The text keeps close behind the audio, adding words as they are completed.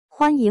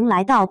欢迎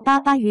来到八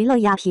八娱乐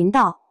呀频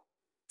道，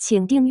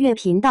请订阅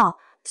频道，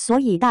所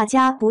以大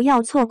家不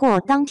要错过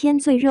当天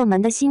最热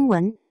门的新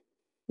闻。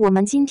我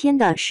们今天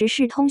的时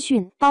事通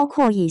讯包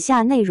括以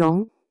下内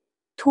容：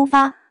突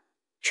发，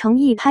成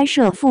毅拍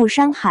摄赴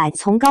山海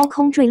从高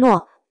空坠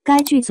落，该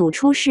剧组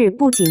出事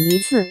不仅一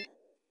次。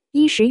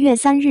10月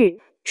3日，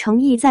成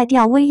毅在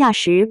吊威亚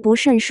时不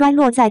慎摔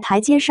落在台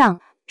阶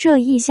上，这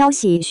一消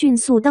息迅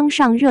速登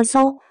上热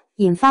搜，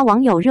引发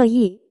网友热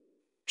议。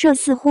这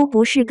似乎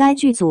不是该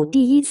剧组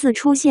第一次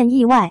出现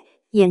意外，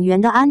演员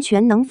的安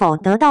全能否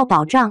得到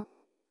保障？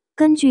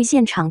根据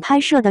现场拍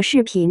摄的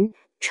视频，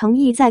成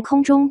毅在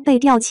空中被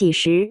吊起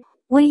时，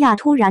威亚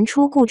突然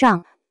出故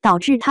障，导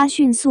致他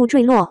迅速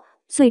坠落，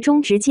最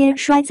终直接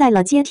摔在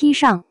了阶梯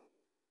上。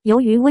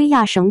由于威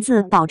亚绳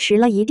子保持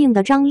了一定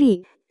的张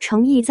力，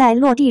成毅在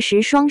落地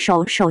时双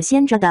手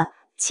牵着的，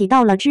起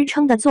到了支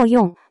撑的作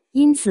用，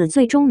因此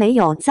最终没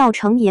有造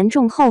成严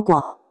重后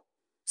果。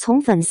从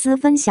粉丝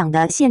分享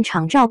的现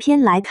场照片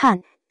来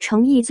看，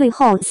成毅最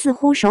后似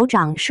乎手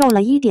掌受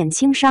了一点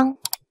轻伤。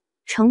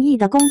成毅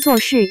的工作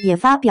室也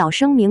发表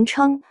声明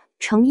称，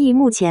成毅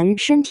目前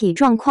身体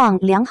状况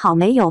良好，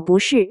没有不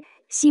适，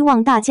希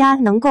望大家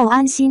能够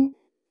安心。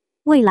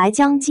未来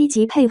将积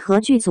极配合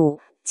剧组，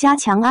加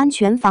强安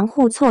全防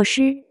护措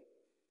施。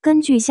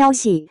根据消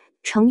息，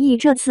成毅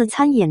这次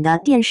参演的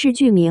电视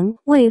剧名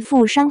为《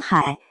赴山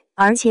海》，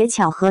而且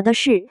巧合的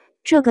是，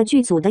这个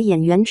剧组的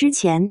演员之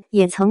前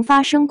也曾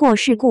发生过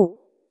事故。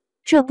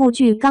这部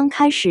剧刚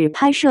开始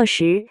拍摄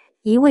时，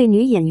一位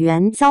女演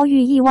员遭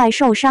遇意外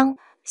受伤，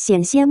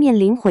险些面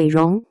临毁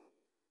容。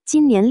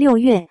今年6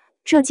月，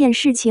这件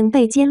事情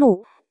被揭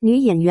露，女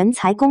演员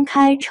才公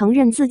开承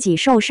认自己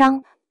受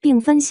伤，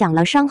并分享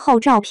了伤后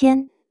照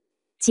片。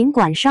尽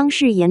管伤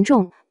势严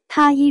重，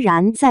她依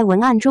然在文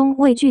案中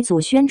为剧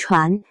组宣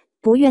传，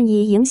不愿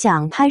意影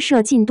响拍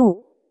摄进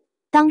度。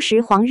当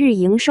时黄日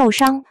莹受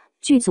伤，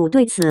剧组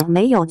对此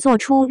没有做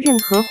出任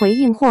何回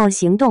应或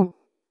行动。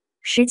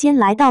时间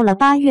来到了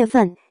8月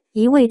份，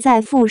一位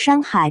在《赴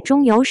山海》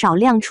中有少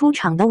量出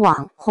场的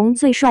网红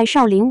最帅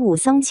少林武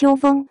僧邱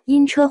峰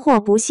因车祸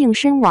不幸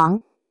身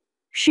亡。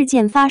事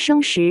件发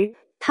生时，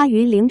他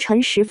于凌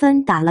晨时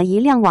分打了一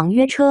辆网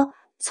约车，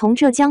从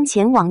浙江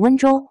前往温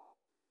州。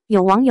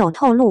有网友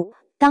透露，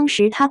当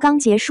时他刚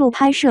结束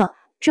拍摄，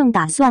正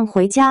打算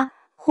回家，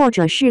或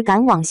者是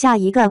赶往下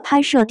一个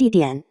拍摄地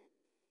点。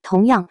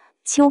同样，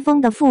邱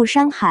峰的《赴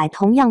山海》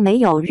同样没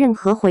有任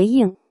何回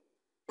应。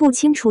不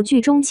清楚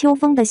剧中邱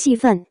峰的戏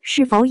份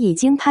是否已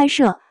经拍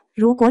摄，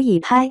如果已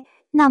拍，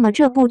那么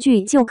这部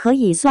剧就可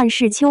以算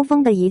是邱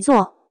峰的遗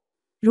作。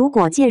如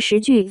果届时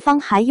剧方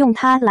还用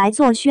他来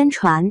做宣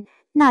传，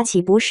那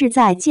岂不是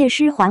在借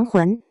尸还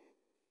魂？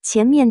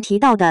前面提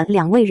到的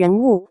2位人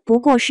物不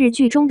过是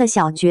剧中的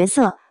小角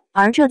色，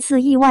而这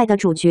次意外的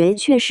主角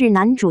却是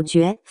男主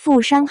角。《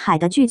赴山海》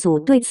的剧组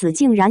对此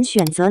竟然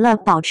选择了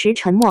保持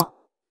沉默。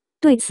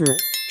对此，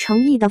成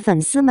毅的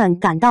粉丝们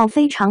感到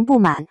非常不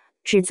满，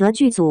指责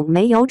剧组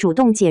没有主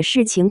动解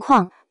释情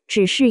况，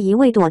只是一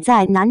味躲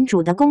在男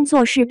主的工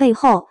作室背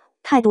后，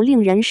态度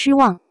令人失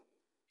望。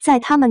在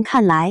他们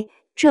看来，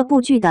这部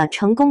剧的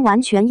成功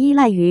完全依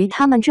赖于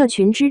他们这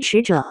群支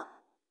持者。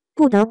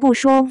不得不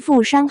说，《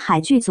赴山海》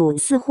剧组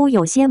似乎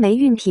有些霉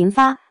运频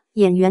发，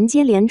演员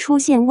接连出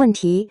现问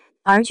题，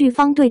而剧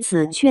方对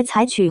此却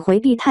采取回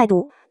避态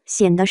度，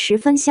显得十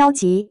分消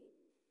极。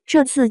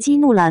这次激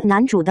怒了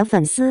男主的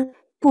粉丝，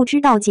不知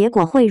道结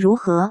果会如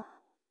何。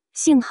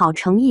幸好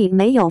成毅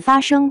没有发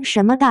生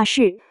什么大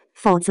事，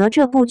否则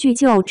这部剧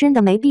就真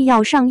的没必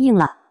要上映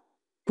了。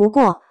不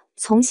过，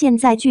从现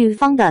在剧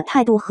方的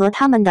态度和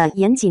他们的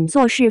严谨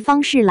做事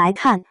方式来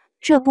看，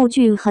这部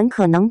剧很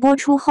可能播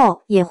出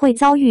后也会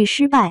遭遇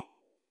失败。《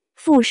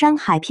赴山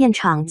海》片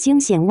场惊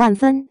险万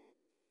分，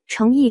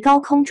成毅高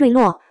空坠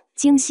落，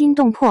惊心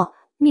动魄，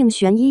命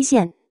悬一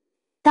线。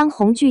当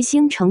红巨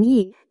星成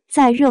毅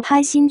在热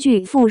拍新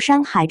剧《赴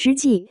山海》之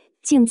际，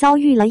竟遭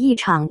遇了一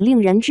场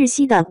令人窒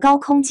息的高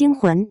空惊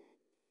魂。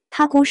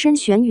他孤身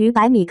悬于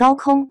100米高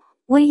空，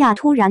威亚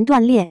突然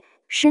断裂，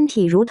身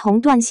体如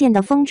同断线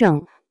的风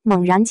筝，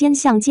猛然间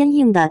向坚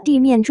硬的地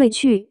面坠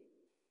去。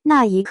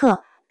那一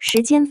刻，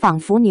时间仿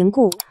佛凝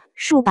固，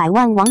数百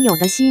万网友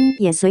的心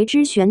也随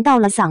之悬到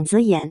了嗓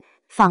子眼，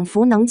仿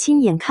佛能亲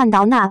眼看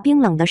到那冰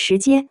冷的石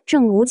阶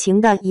正无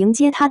情地迎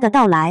接他的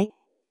到来。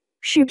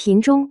视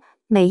频中，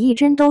每一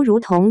帧都如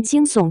同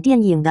惊悚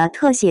电影的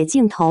特写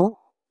镜头。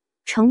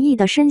成毅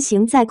的身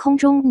形在空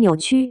中扭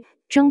曲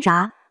挣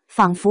扎，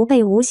仿佛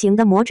被无形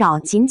的魔爪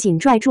紧紧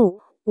拽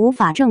住，无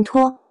法挣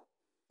脱。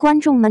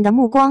观众们的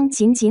目光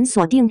紧紧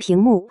锁定屏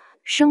幕，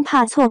生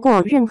怕错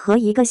过任何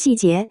一个细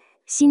节，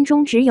心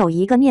中只有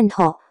一个念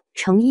头：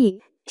成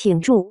毅，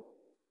挺住！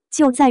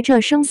就在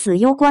这生死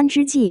攸关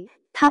之际，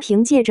他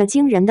凭借着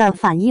惊人的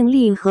反应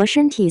力和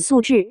身体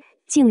素质，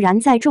竟然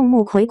在众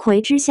目睽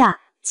睽之下，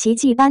奇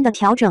迹般的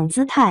调整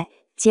姿态，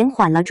减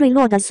缓了坠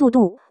落的速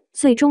度，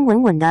最终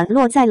稳稳地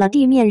落在了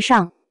地面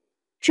上。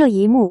这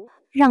一幕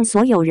让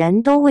所有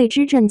人都为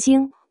之震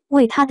惊，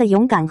为他的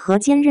勇敢和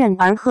坚韧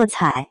而喝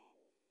彩。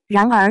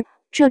然而，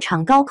这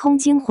场高空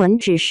惊魂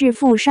只是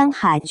赴山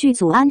海剧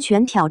组安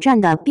全挑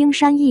战的冰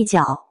山一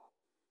角。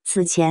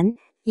此前，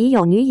已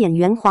有女演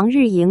员黄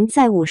日莹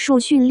在武术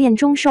训练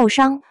中受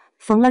伤，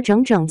缝了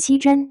整整7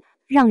针，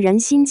让人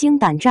心惊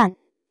胆战。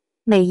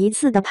每一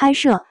次的拍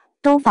摄，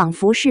都仿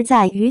佛是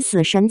在与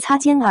死神擦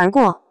肩而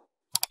过。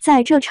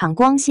在这场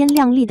光鲜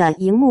亮丽的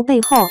荧幕背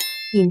后，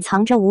隐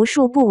藏着无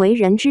数不为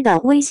人知的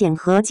危险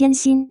和艰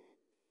辛。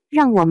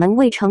让我们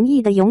为成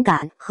毅的勇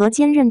敢和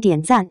坚韧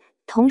点赞。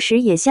同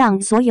时也向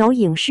所有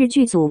影视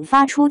剧组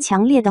发出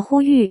强烈的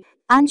呼吁：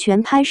安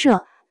全拍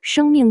摄，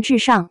生命至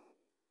上。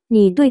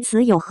你对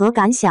此有何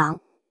感想？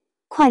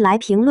快来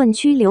评论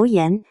区留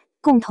言，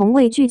共同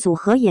为剧组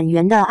和演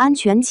员的安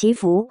全祈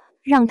福，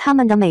让他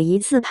们的每一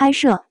次拍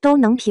摄都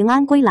能平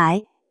安归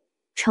来。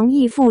成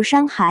毅赴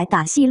山海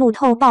打戏路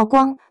透曝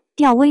光，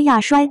吊威亚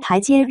摔台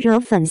阶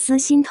惹粉丝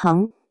心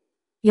疼。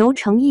由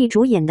成毅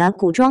主演的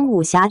古装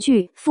武侠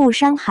剧《赴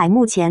山海》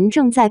目前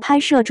正在拍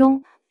摄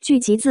中。剧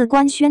集自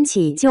官宣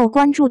起就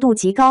关注度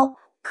极高，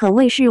可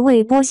谓是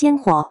未播先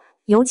火。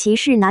尤其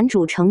是男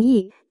主成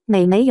毅，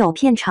每有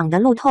片场的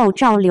路透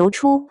照流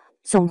出，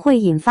总会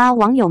引发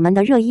网友们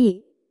的热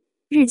议。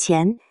日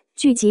前，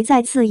剧集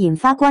再次引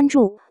发关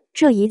注，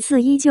这一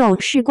次依旧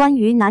是关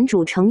于男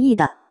主成毅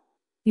的。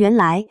原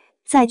来，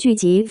在剧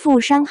集《赴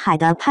山海》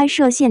的拍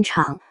摄现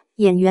场，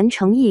演员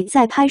成毅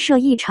在拍摄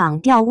一场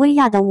吊威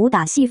亚的武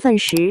打戏份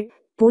时，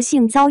不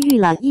幸遭遇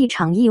了一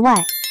场意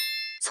外。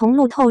从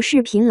路透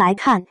视频来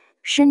看，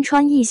身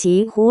穿一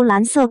袭湖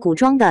蓝色古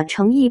装的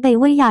成毅被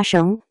威亚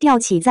绳吊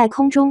起在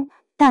空中，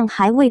但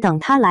还未等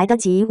他来得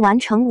及完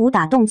成武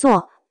打动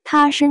作，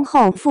他身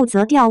后负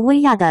责吊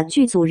威亚的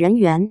剧组人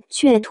员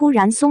却突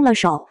然松了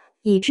手，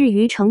以至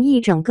于成毅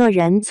整个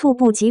人猝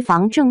不及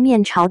防正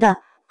面朝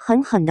的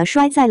狠狠地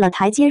摔在了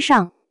台阶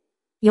上。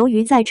由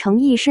于在成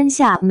毅身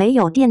下没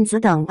有垫子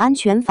等安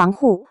全防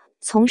护，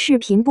从视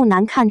频不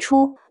难看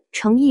出，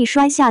成毅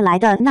摔下来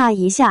的那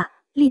一下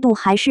力度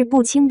还是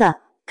不轻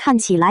的，看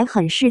起来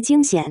很是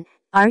惊险。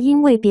而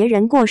因为别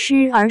人过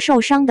失而受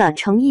伤的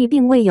成毅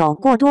并未有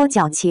过多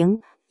矫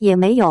情，也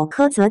没有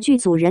苛责剧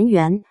组人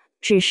员，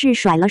只是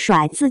甩了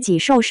甩自己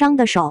受伤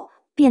的手，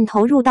便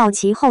投入到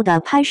其后的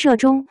拍摄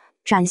中，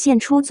展现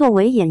出作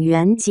为演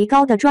员极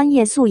高的专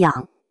业素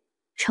养。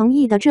成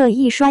毅的这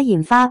一摔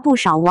引发不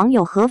少网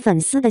友和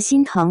粉丝的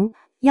心疼，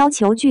要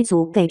求剧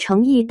组给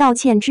成毅道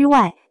歉之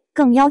外，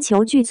更要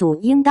求剧组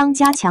应当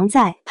加强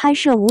在拍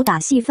摄武打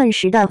戏份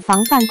时的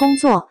防范工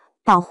作，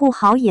保护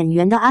好演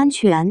员的安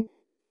全。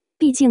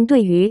毕竟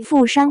对于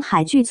赴山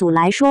海剧组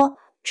来说，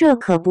这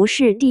可不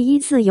是第一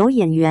次有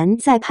演员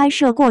在拍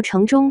摄过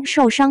程中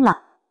受伤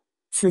了。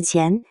此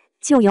前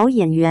就有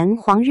演员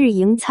黄日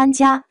莹参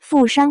加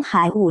赴山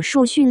海武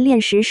术训练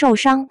时受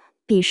伤，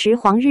彼时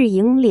黄日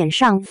莹脸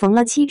上缝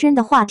了7针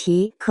的话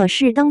题可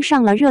是登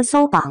上了热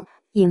搜榜，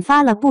引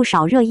发了不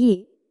少热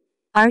议。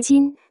而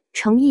今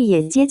成毅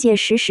也结结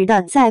实实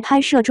的在拍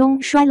摄中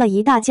摔了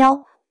一大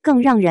跤，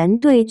更让人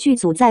对剧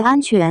组在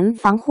安全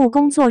防护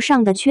工作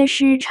上的缺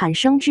失产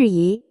生质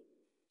疑。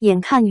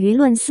眼看舆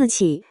论四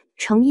起，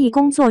成毅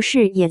工作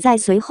室也在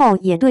随后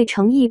也对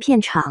成毅片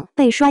场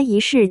被摔一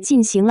事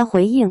进行了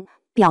回应，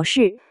表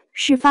示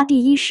事发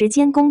第一时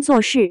间工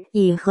作室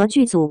已和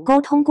剧组沟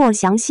通过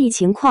详细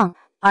情况，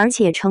而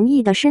且成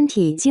毅的身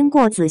体经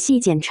过仔细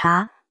检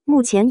查，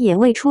目前也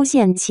未出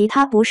现其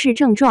他不适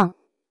症状。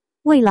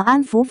为了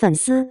安抚粉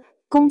丝，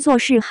工作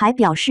室还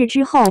表示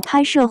之后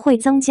拍摄会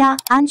增加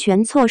安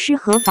全措施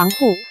和防护，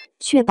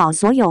确保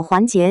所有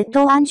环节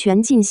都安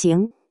全进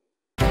行。